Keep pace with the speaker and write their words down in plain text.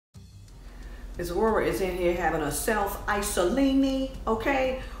Miss Aurorah is in here having a self-isolating,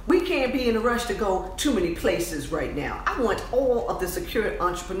 okay? We can't be in a rush to go too many places right now. I want all of the secured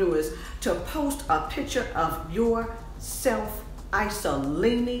entrepreneurs to post a picture of your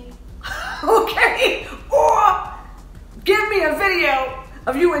self-isolating, okay? Or give me a video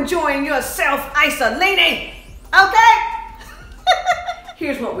of you enjoying your self-isolating, okay?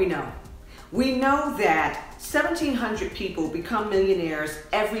 Here's what we know. We know that 1,700 people become millionaires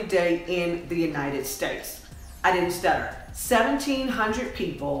every day in the United States. I didn't stutter. 1,700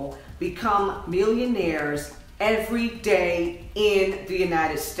 people become millionaires every day in the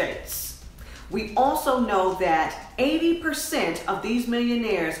United States. We also know that 80% of these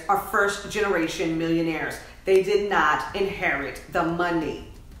millionaires are first-generation millionaires. They did not inherit the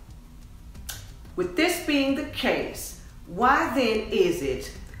money. With this being the case, why then is it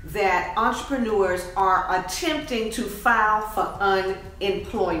that entrepreneurs are attempting to file for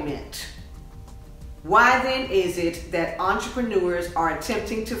unemployment? Why then is it that entrepreneurs are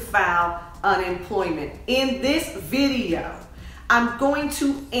attempting to file unemployment? In this video, I'm going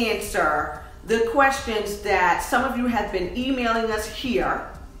to answer the questions that some of you have been emailing us here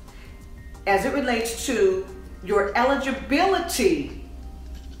as it relates to your eligibility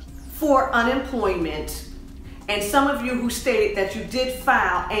for unemployment, and some of you who stated that you did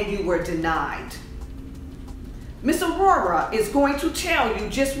file and you were denied. Miss Aurorah is going to tell you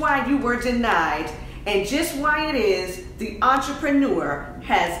just why you were denied and just why it is the entrepreneur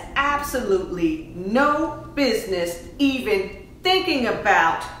has absolutely no business even thinking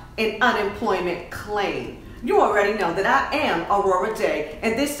about an unemployment claim. You already know that I am Aurorah Dey,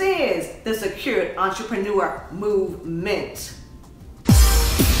 and this is the Secured Entrepreneur Movement.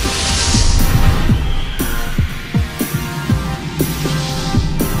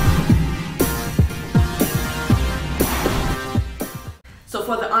 So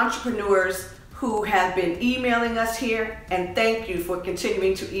for the entrepreneurs who have been emailing us here, and thank you for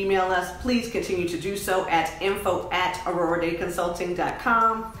continuing to email us, please continue to do so at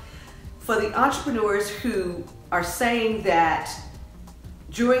info@aurorahdayconsulting.com. For the entrepreneurs who are saying that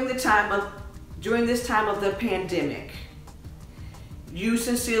during this time of the pandemic, you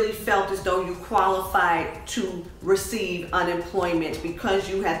sincerely felt as though you qualified to receive unemployment because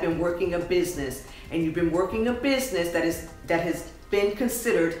you have been working a business, and you've been working a business that has been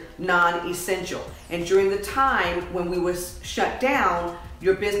considered non-essential. And during the time when we were shut down,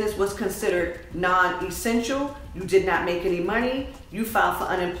 your business was considered non-essential. You did not make any money. You filed for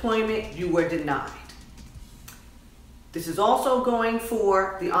unemployment. You were denied. This is also going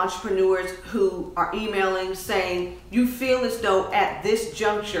for the entrepreneurs who are emailing saying you feel as though at this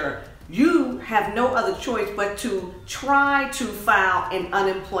juncture you have no other choice but to try to file an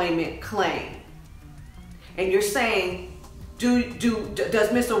unemployment claim. And you're saying,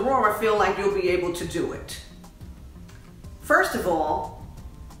 does Miss Aurorah feel like you'll be able to do it? First of all,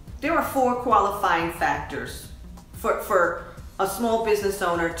 there are 4 qualifying factors for a small business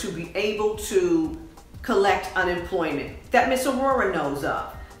owner to be able to collect unemployment that Miss Aurorah knows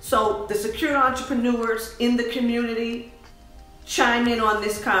of. So the secured entrepreneurs in the community, chime in on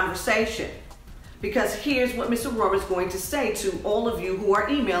this conversation, because here's what Miss Aurorah is going to say to all of you who are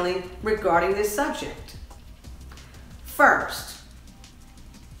emailing regarding this subject. First,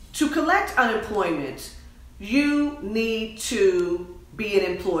 to collect unemployment, you need to be an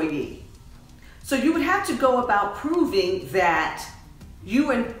employee. So you would have to go about proving that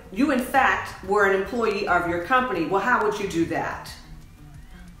you in fact were an employee of your company. Well, how would you do that?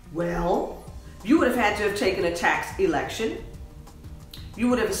 Well, you would have had to have taken a tax election. You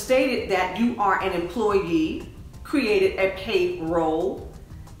would have stated that you are an employee, created a payroll,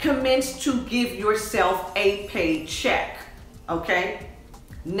 commenced to give yourself a paycheck, okay?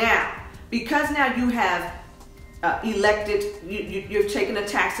 Now, because now you have you've taken a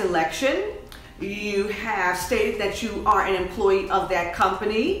tax election, you have stated that you are an employee of that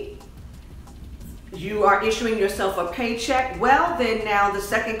company, you are issuing yourself a paycheck, well then now the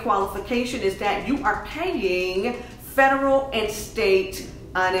second qualification is that you are paying federal and state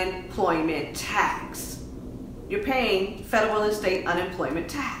unemployment tax. You're paying federal and state unemployment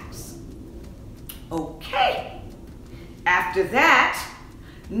tax. Okay. After that,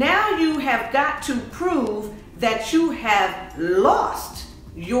 now you have got to prove that you have lost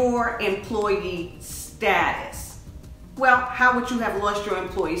your employee status. Well, how would you have lost your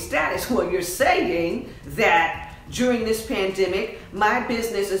employee status? Well, you're saying that during this pandemic, my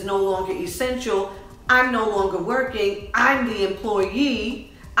business is no longer essential. I'm no longer working. I'm the employee.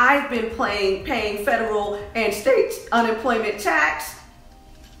 I've been paying federal and state unemployment tax.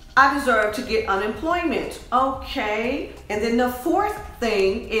 I deserve to get unemployment. Okay. And then the fourth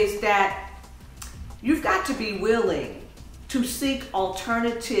thing is that you've got to be willing to seek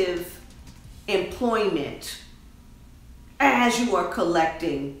alternative employment as you are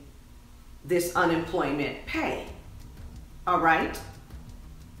collecting this unemployment pay. All right?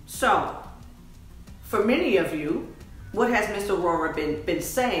 So, for many of you, what has Miss Aurorah been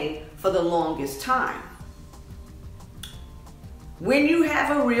saying for the longest time? When you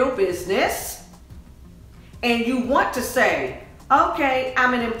have a real business and you want to say, okay,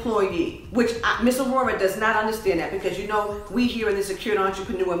 I'm an employee, which Miss Aurorah does not understand that, because you know we here in the Secured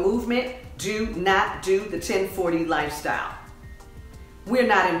Entrepreneur Movement do not do the 1040 lifestyle. We're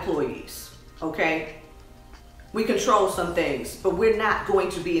not employees, okay? We control some things, but we're not going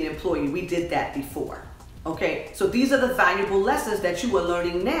to be an employee. We did that before, okay? So these are the valuable lessons that you are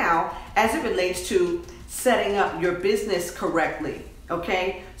learning now as it relates to setting up your business correctly,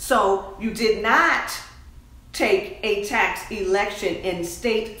 okay? So you did not take a tax election and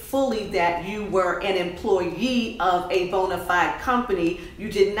state fully that you were an employee of a bona fide company. You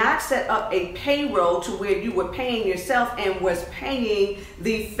did not set up a payroll to where you were paying yourself and was paying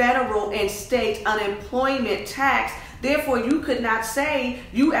the federal and state unemployment tax. Therefore, you could not say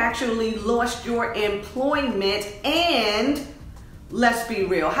you actually lost your employment. And let's be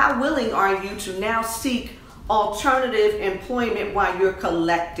real, how willing are you to now seek alternative employment while you're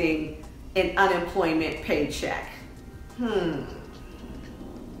collecting an unemployment paycheck?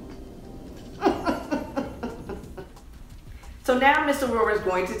 So now Miss Aurorah is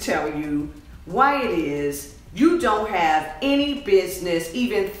going to tell you why it is you don't have any business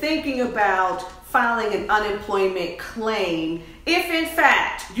even thinking about filing an unemployment claim if in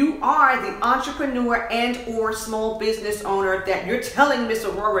fact you are the entrepreneur and or small business owner that you're telling Miss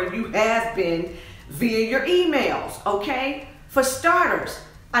Aurorah you have been via your emails, okay? For starters,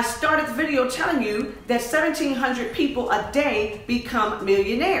 I started the video telling you that 1,700 people a day become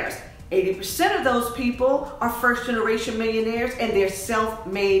millionaires. 80% of those people are first-generation millionaires and they're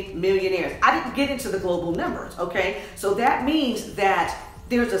self-made millionaires. I didn't get into the global numbers, okay? So that means that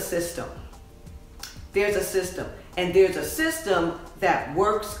there's a system. There's a system. And there's a system that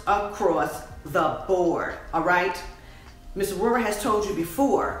works across the board, all right? Ms. Aurorah has told you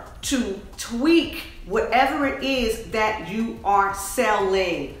before to tweak whatever it is that you are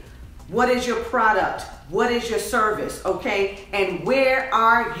selling. What is your product? What is your service? Okay? And where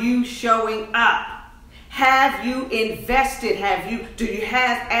are you showing up? Have you invested? Do you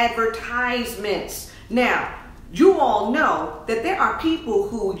have advertisements? Now, you all know that there are people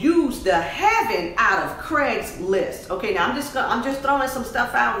who use the heaven out of Craigslist. Okay, now I'm just throwing some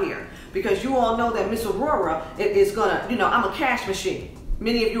stuff out here because you all know that Miss Aurorah is gonna, I'm a cash machine.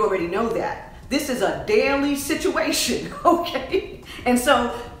 Many of you already know that. This is a daily situation, okay? And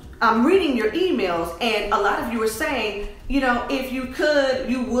so I'm reading your emails and a lot of you are saying, if you could,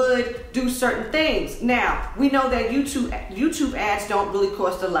 you would do certain things. Now, we know that YouTube ads don't really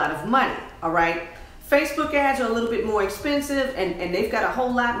cost a lot of money, all right? Facebook ads are a little bit more expensive and they've got a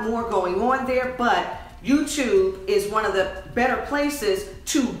whole lot more going on there, but YouTube is one of the better places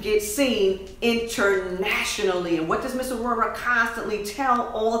to get seen internationally. And what does Ms. Aurorah constantly tell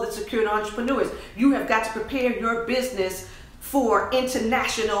all of the secured entrepreneurs? You have got to prepare your business for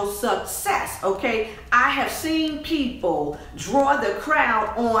international success, okay? I have seen people draw the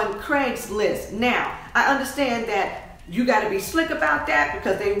crowd on Craigslist. Now, I understand that you got to be slick about that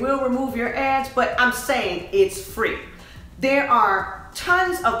because they will remove your ads, but I'm saying it's free. There are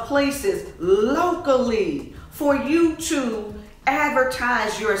tons of places locally for you to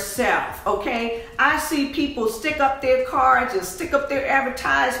advertise yourself, okay? I see people stick up their cards and stick up their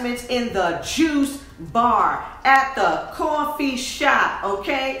advertisements in the juice bar, at the coffee shop,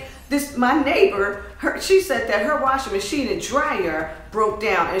 okay? My neighbor, she said that her washing machine and dryer broke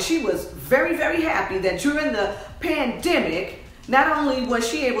down, and she was very, very happy that during the pandemic, not only was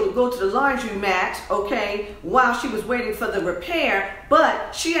she able to go to the laundromat, okay, while she was waiting for the repair,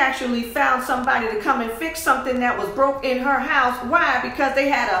 but she actually found somebody to come and fix something that was broke in her house. Why? Because they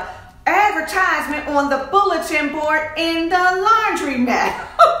had an advertisement on the bulletin board in the laundromat,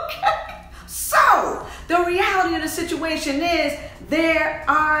 okay? So, the reality of the situation is there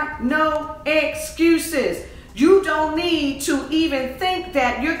are no excuses. You don't need to even think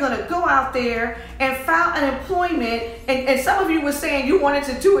that you're going to go out there and file unemployment. And some of you were saying you wanted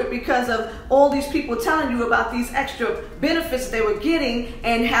to do it because of all these people telling you about these extra benefits they were getting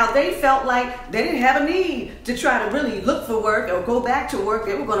and how they felt like they didn't have a need to try to really look for work or go back to work.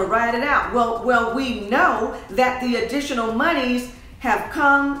 They were going to ride it out. Well, we know that the additional monies have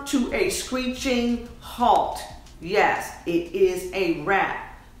come to a screeching halt. Yes, it is a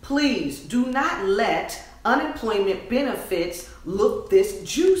wrap. Please do not let unemployment benefits look this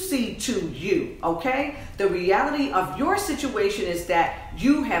juicy to you, okay? The reality of your situation is that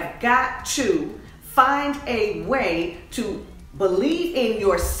you have got to find a way to believe in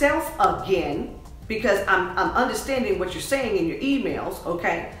yourself again, because I'm understanding what you're saying in your emails,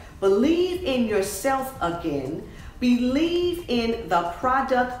 okay? Believe in yourself again. Believe in the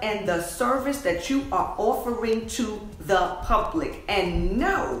product and the service that you are offering to the public, and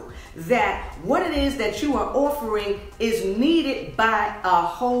know that what it is that you are offering is needed by a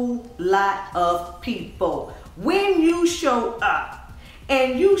whole lot of people. When you show up,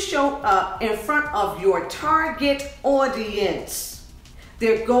 and you show up in front of your target audience,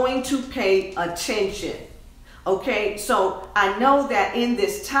 they're going to pay attention. Okay, so I know that in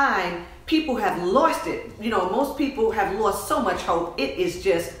this time, people have lost it. You know, most people have lost so much hope. It is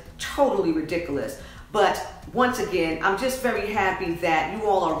just totally ridiculous. But once again, I'm just very happy that you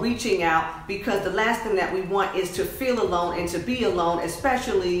all are reaching out, because the last thing that we want is to feel alone and to be alone,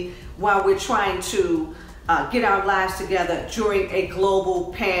 especially while we're trying to get our lives together during a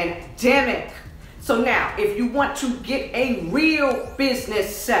global pandemic. So now, if you want to get a real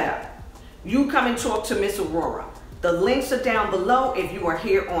business setup, you come and talk to Miss Aurorah. The links are down below if you are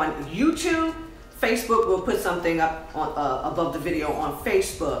here on YouTube. Facebook will put something up on, above the video on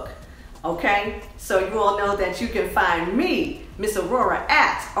Facebook. Okay, so you all know that you can find me, Miss Aurorah,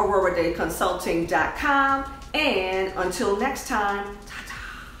 at AurorahDayConsulting.com. And until next time,